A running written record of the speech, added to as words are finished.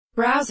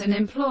browse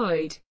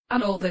unemployed,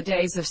 and all the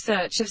days of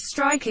search of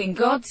striking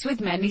gods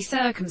with many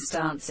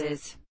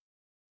circumstances,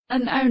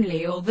 and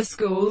only all the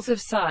schools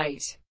of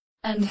sight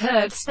and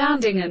heard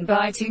standing and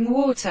biting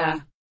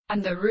water,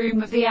 and the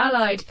room of the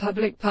allied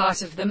public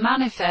part of the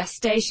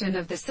manifestation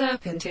of the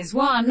serpent is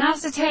one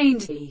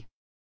ascertained the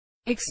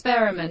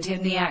experiment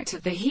in the act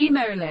of the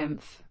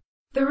hemolymph.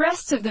 The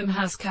rest of them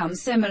has come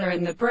similar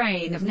in the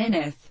brain of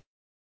Nineth,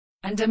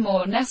 and are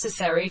more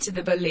necessary to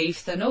the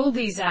belief than all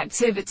these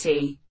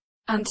activity,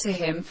 and to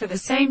him for the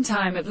same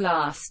time at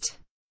last.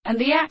 And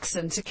the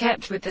accent are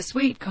kept with the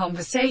sweet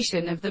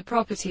conversation of the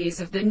properties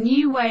of the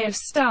new way of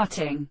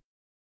starting,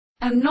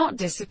 and not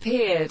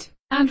disappeared.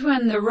 And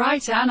when the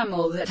right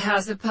animal that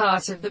has a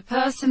part of the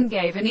person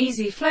gave an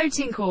easy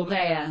floating call,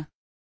 they are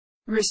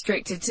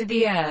restricted to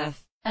the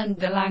earth, and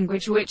the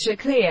language which are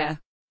clear.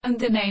 And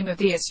the name of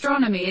the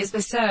astronomy is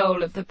the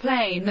soul of the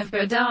plain of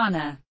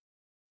Badana.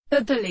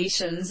 But the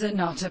lesions are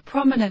not a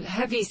prominent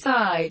heavy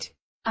side,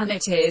 and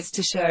it is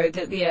to show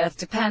that the earth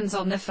depends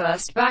on the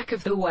first back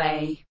of the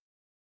way,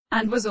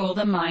 and was all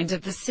the mind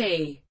of the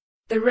sea.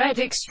 The red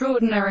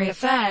extraordinary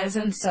affairs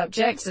and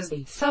subjects as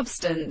the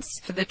substance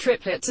for the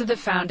triplet to the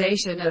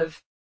foundation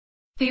of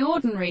the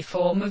ordinary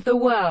form of the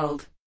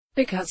world,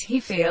 because he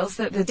feels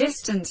that the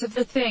distance of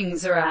the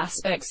things are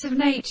aspects of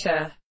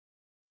nature.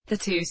 The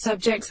two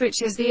subjects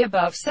which is the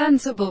above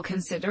sensible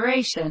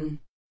consideration,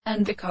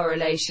 and the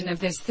correlation of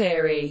this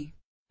theory,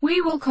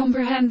 we will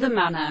comprehend the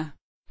manner,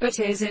 but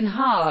is in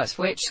heart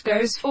which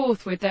goes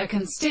forth with their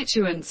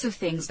constituents of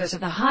things that are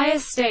the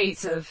highest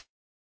states of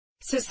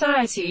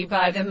society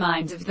by the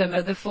mind of them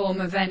are the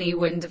form of any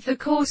wind of the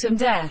court and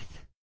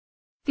death.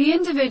 The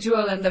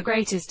individual and the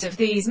greatest of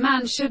these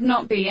man should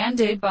not be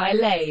ended by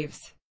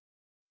laves,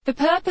 the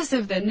purpose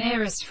of the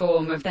nearest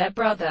form of their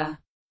brother,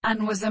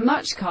 and was a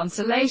much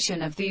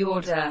consolation of the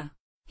order.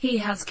 He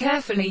has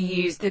carefully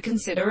used the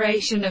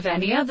consideration of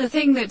any other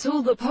thing that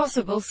all the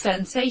possible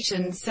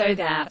sensations, so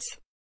that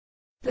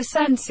the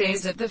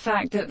senses of the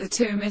fact that the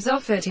tomb is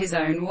offered his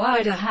own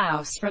wider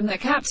house from the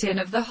captain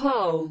of the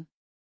whole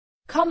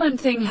common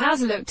thing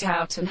has looked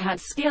out and had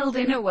skilled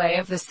in a way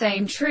of the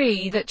same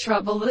tree that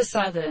trouble the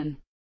southern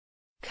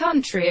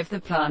country of the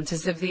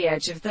planters of the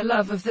edge of the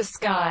love of the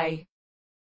sky,